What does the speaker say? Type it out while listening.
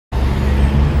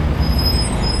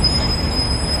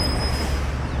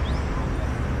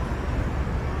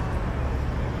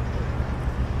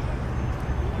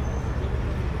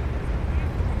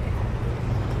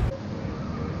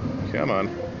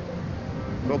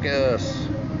Focus.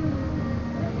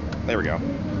 There we go.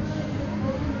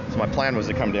 So my plan was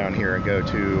to come down here and go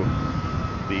to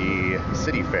the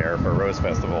city fair for Rose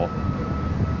Festival,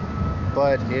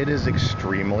 but it is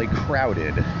extremely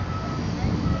crowded,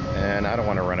 and I don't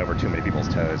want to run over too many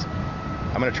people's toes.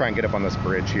 I'm going to try and get up on this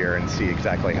bridge here and see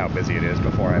exactly how busy it is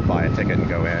before I buy a ticket and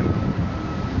go in.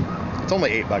 It's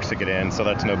only $8 to get in, so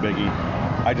that's no biggie.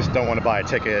 I just don't want to buy a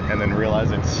ticket and then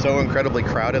realize it's so incredibly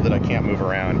crowded that I can't move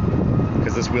around,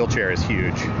 because this wheelchair is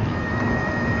huge.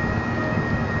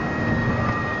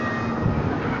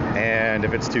 And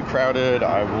if it's too crowded,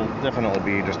 I will definitely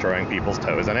be destroying people's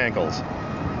toes and ankles,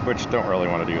 which don't really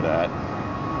want to do that.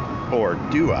 Or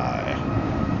do I?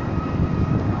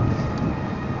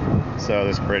 So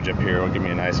this bridge up here will give me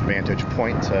a nice vantage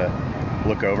point to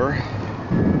look over.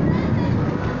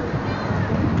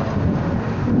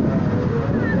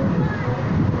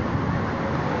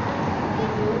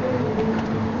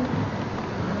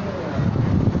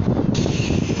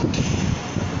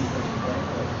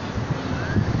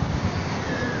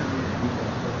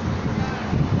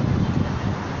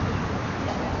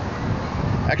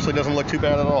 Actually doesn't look too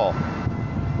bad at all.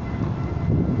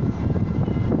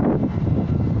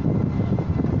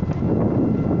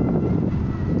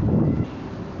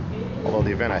 Although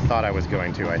the event I thought I was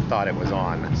going to, I thought it was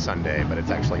on Sunday, but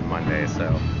it's actually Monday, so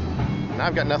now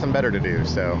I've got nothing better to do,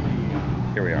 so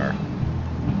here we are.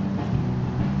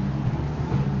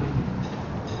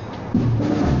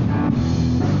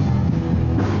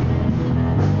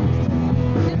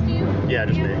 Yeah,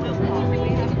 just me.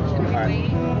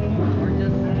 Alright.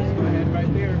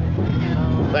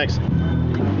 Thanks.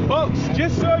 Folks,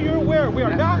 just so you're aware, we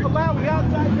are not allowing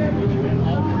outside beverages.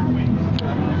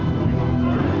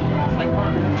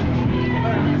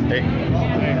 Hey.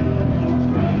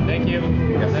 Thank you.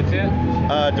 Yes, that's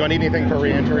it. Do I need anything for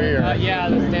re-entry? Or? Yeah,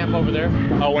 the stamp over there.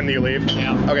 Oh, when do you leave?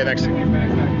 Yeah. Okay, thanks.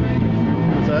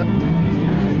 What's that?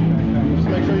 Just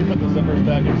make sure you put the zippers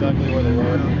back exactly where they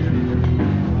were.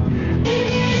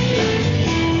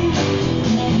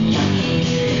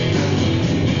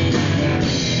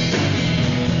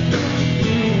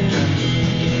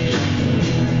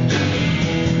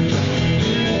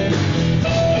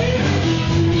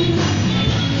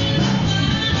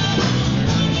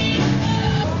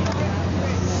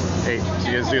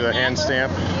 Do the hand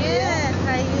stamp. Yes,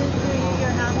 I use your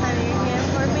house out of your hand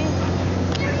for me.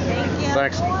 Thank you.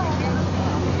 Thanks.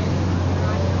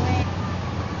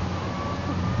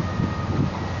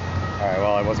 Alright,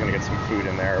 well, I was going to get some food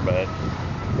in there, but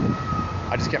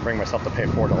I just can't bring myself to pay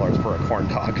 $4 for a corn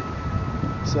dog.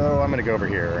 So I'm going to go over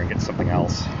here and get something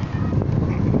else.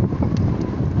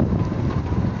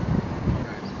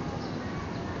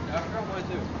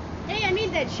 Hey, I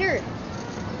need that shirt.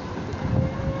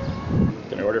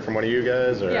 Can I order from one of you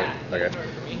guys? Or? Yeah. Okay.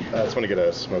 I just want to get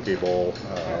a smoky bowl,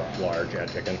 large, add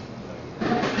chicken.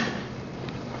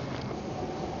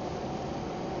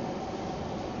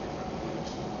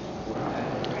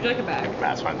 Would you like a bag?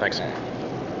 That's fine, thanks.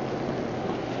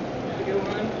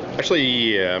 Actually,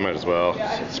 yeah, I might as well.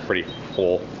 It's pretty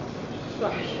full.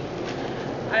 Gosh.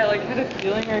 I like had a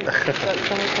feeling that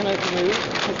someone's gonna move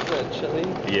because of the chili.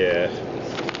 Yeah.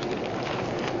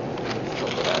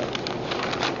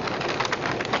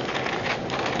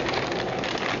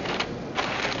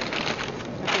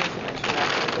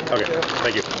 Okay,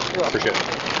 thank you. Appreciate it.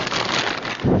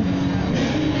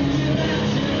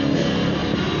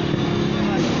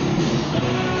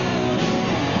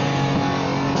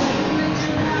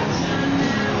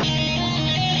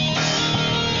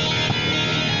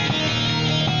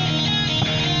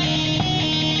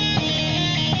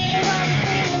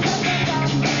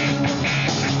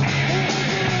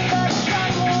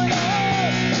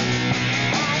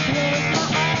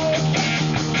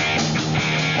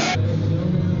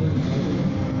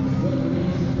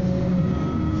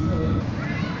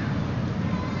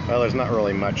 Well, there's not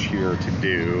really much here to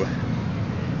do.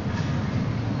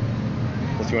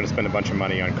 Unless you want to spend a bunch of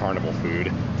money on carnival food.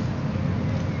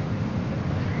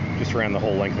 Just ran the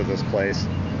whole length of this place.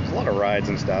 There's a lot of rides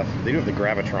and stuff. They do have the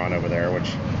Gravitron over there,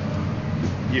 which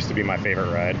used to be my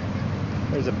favorite ride.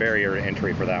 There's a barrier to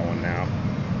entry for that one now.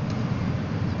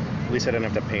 At least I didn't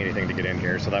have to pay anything to get in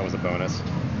here, so that was a bonus.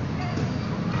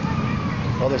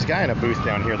 Well, there's a guy in a booth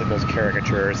down here that does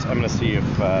caricatures. I'm gonna see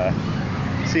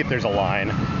if there's a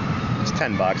line. It's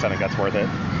 $10. I think that's worth it.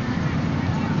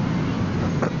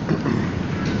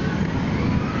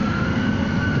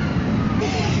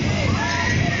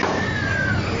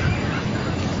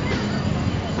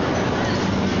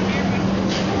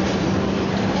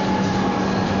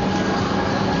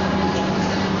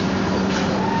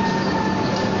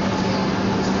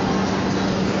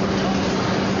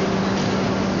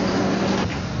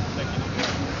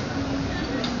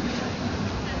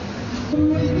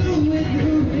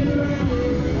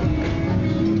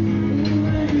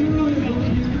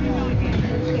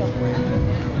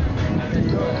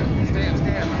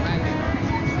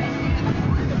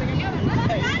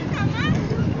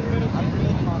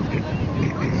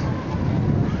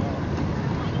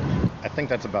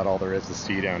 that's about all there is to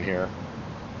see down here.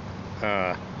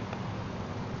 Got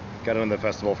into the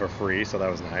festival for free, so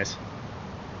that was nice.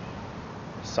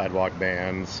 Sidewalk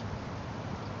bands,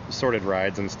 assorted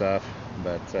rides and stuff,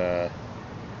 but I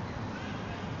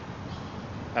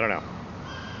don't know.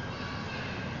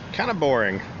 Kind of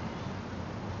boring.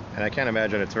 And I can't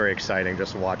imagine it's very exciting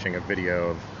just watching a video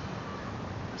of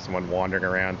someone wandering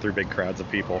around through big crowds of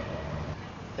people.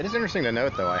 It is interesting to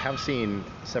note, though, I have seen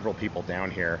several people down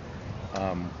here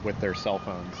with their cell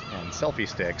phones and selfie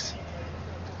sticks.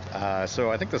 So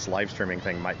I think this live streaming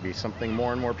thing might be something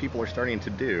more and more people are starting to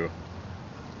do.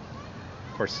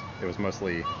 Of course, it was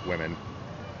mostly women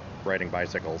riding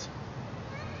bicycles.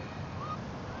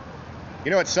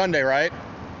 You know it's Sunday, right?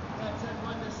 Yeah, it's at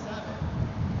 1 to 7.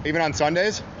 Even on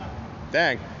Sundays?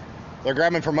 Dang. They're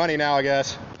grabbing for money now, I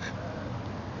guess.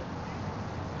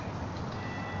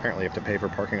 Apparently you have to pay for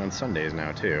parking on Sundays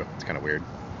now, too. It's kind of weird.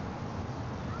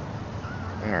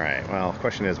 Alright, well, the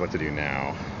question is what to do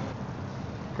now.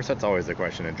 Of course, that's always the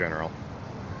question in general.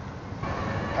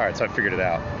 Alright, so I figured it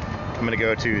out. I'm going to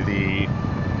go to the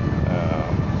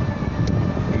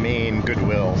main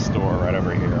Goodwill store right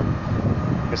over here.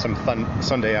 There's some fun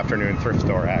Sunday afternoon thrift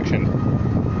store action.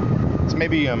 It's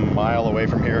maybe a mile away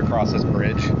from here across this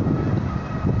bridge.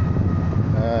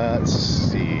 Let's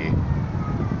see.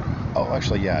 Oh,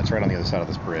 actually, yeah, it's right on the other side of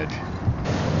this bridge.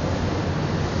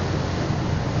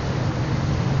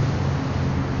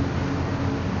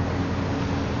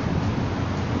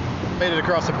 Made it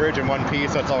across the bridge in one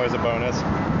piece, that's always a bonus.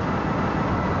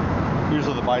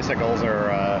 Usually the bicycles are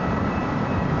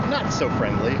not so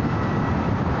friendly.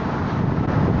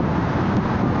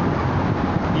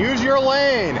 Use your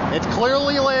lane. It's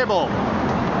clearly labeled.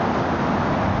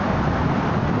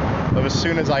 But as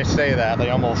soon as I say that,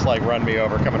 they almost like run me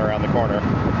over coming around the corner.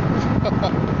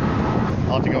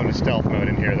 I'll have to go into stealth mode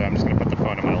in here, though. I'm just going to put the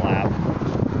phone in my lap.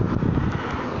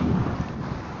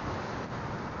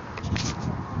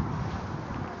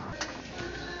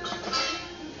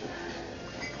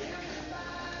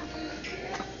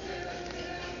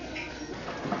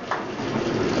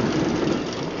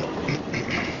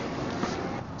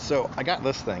 So I got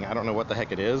this thing. I don't know what the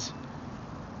heck it is,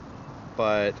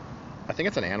 but I think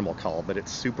it's an animal call, but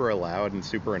it's super loud and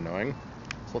super annoying.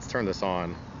 So let's turn this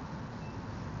on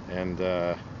and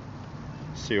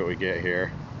see what we get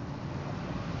here.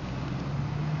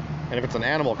 And if it's an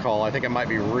animal call, I think it might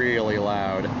be really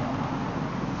loud.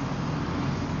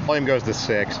 Volume goes to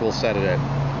 6. We'll set it at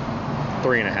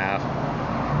 3.5.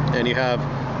 And you have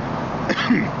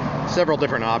several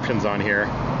different options on here.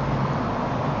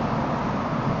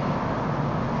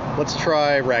 Let's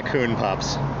try raccoon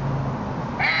pups.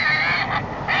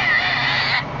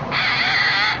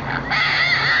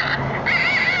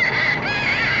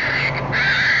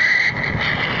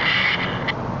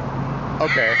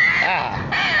 Okay.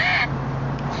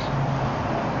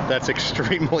 That's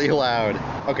extremely loud.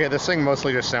 Okay, this thing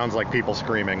mostly just sounds like people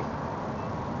screaming.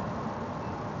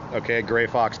 Okay, gray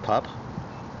fox pup.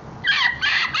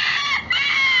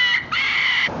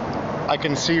 I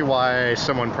can see why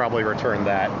someone probably returned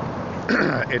that.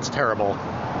 It's terrible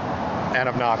and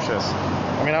obnoxious.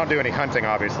 I mean, I don't do any hunting,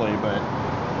 obviously, but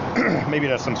maybe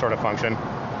it has some sort of function.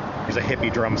 There's a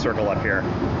hippie drum circle up here.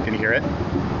 Can you hear it?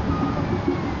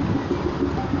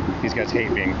 These guys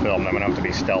hate being filmed. I'm gonna have to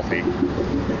be stealthy.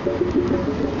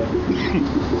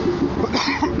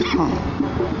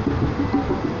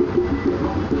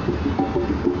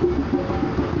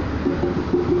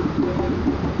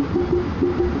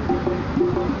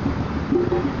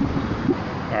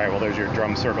 Alright, well there's your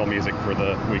drum circle music for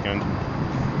the weekend.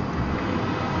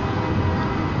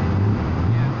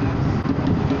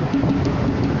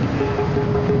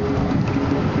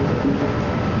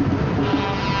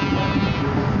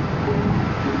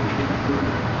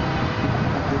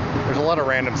 There's a lot of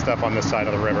random stuff on this side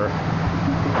of the river.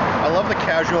 I love the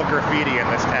casual graffiti in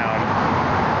this town.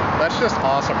 That's just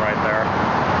awesome right there.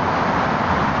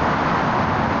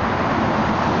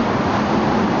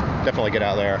 Definitely get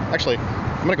out there. Actually,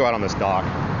 I'm gonna go out on this dock.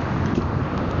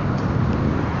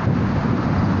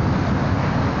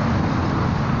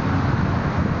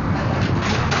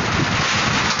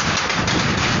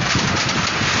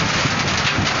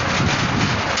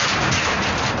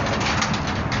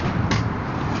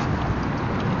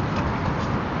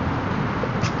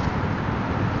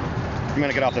 I'm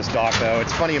gonna get off this dock though.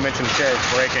 It's funny you mentioned chairs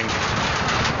breaking.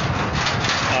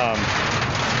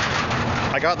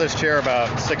 I got this chair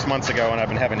about 6 months ago and I've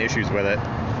been having issues with it.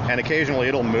 And occasionally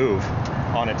it'll move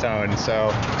on its own.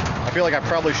 So I feel like I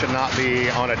probably should not be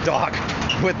on a dock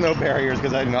with no barriers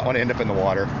because I do not want to end up in the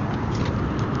water.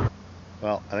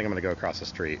 Well, I think I'm gonna go across the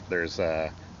street. There's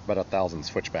About 1,000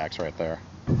 switchbacks right there.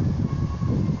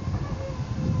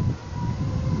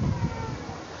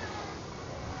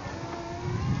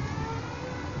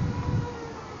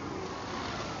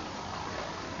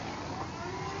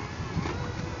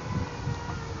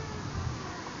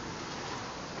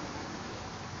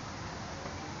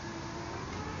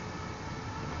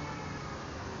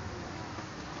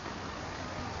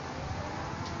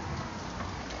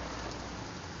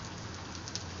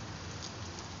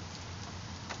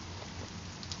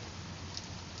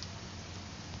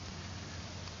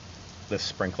 This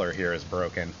sprinkler here is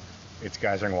broken. It's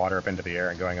geysering water up into the air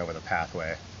and going over the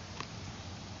pathway.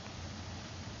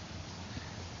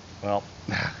 Well,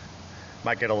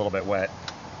 might get a little bit wet.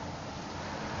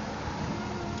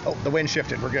 Oh, the wind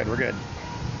shifted. We're good, we're good.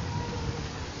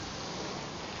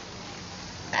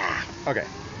 Ah, okay.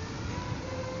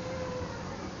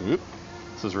 Oop,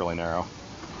 this is really narrow.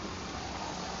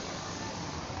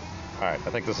 Alright, I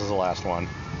think this is the last one.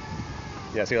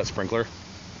 Yeah, see that sprinkler?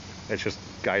 It's just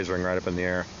geysering right up in the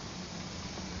air.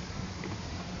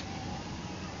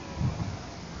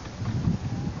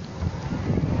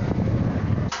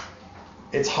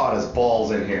 It's hot as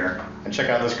balls in here. And check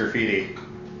out this graffiti.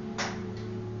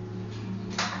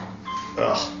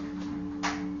 Ugh.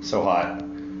 So hot.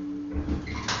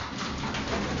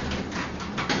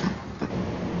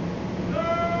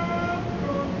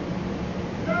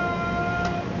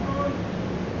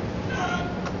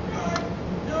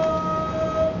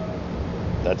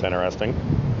 That's interesting.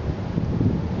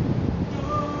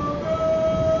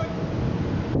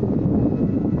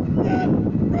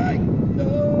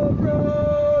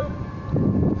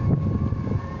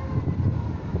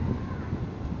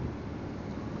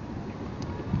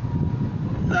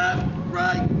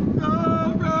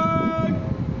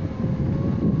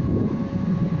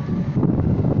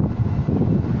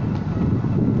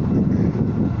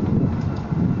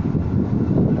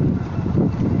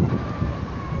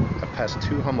 Past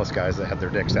two homeless guys that had their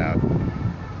dicks out.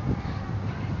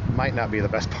 Might not be the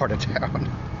best part of town.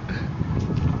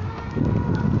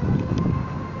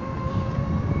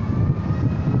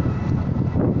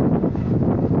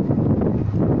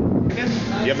 Do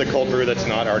you have the cold brew that's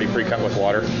not already pre-cut with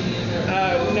water?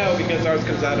 No, because ours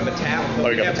comes out of a tap. Oh,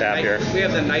 you got the tap here? We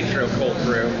have the nitro cold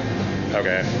brew.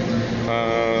 Okay.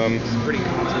 It's pretty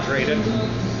concentrated. Do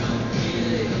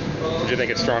you think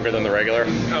it's stronger than the regular?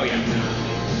 Oh, yeah.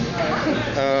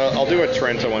 I'll do a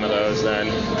Trenta one of those then.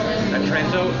 A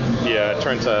Trento? Yeah,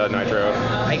 Trenta Nitro.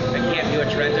 I can't do a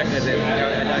Trenta because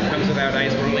that comes without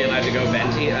ice. We're only allowed to go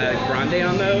venti grande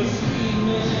on those.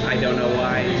 I don't know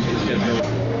why. It's just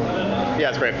Yeah,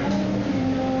 it's great.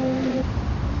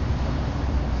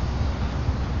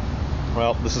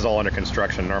 Well, this is all under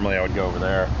construction. Normally I would go over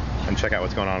there and check out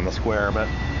what's going on in the square, but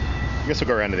I guess we'll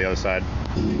go around to the other side.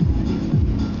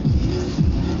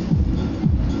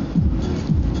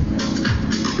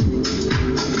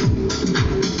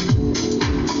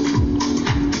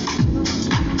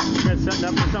 You guys setting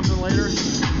up for something later?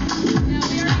 No,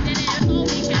 we already did it. It's all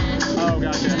weekend. Oh,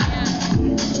 gotcha. Yeah.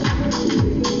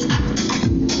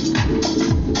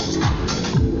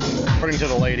 According to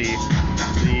the lady,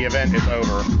 the event is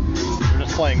over. They're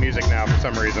just playing music now for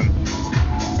some reason.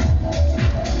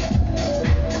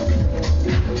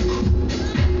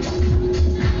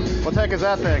 What the heck is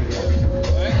that thing?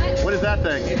 What is that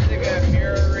thing? It's like a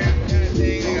mirror rim kind of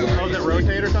thing. Oh, does it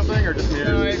rotate or something, or just mirrors?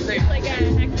 No, it's like It's like a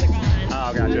hexagon.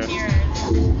 Oh, gotcha. With mirrors.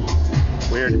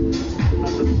 Weird.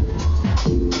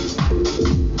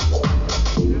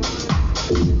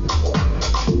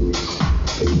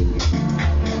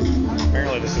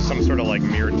 Apparently this is some sort of like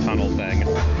mirrored tunnel thing.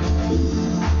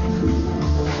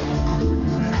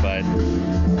 But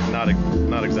not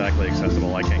exactly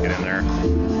accessible. I can't get in there.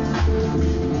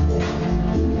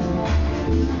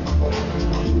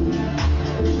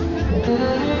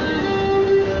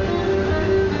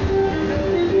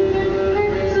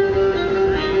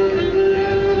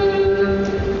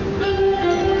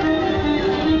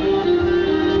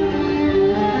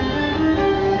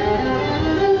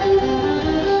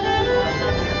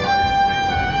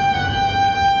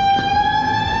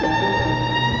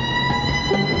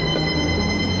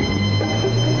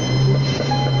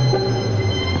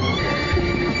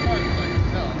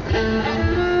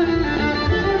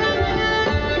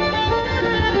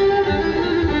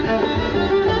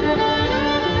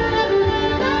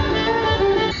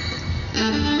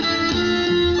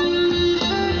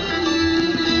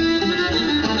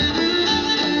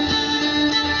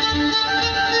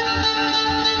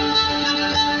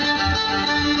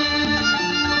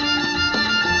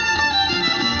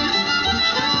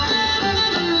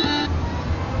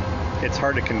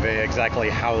 hard to convey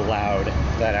exactly how loud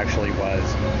that actually was.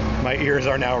 My ears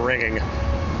are now ringing.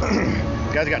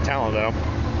 The guy's got talent though.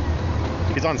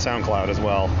 He's on SoundCloud as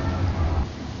well.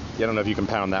 Yeah, I don't know if you can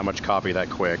pound that much coffee that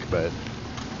quick, but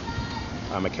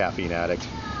I'm a caffeine addict.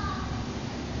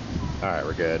 Alright,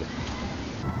 we're good.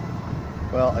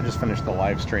 Well, I just finished the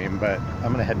live stream, but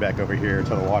I'm gonna head back over here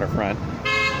to the waterfront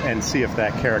and see if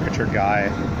that caricature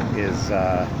guy is,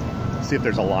 see if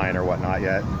there's a line or whatnot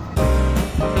yet.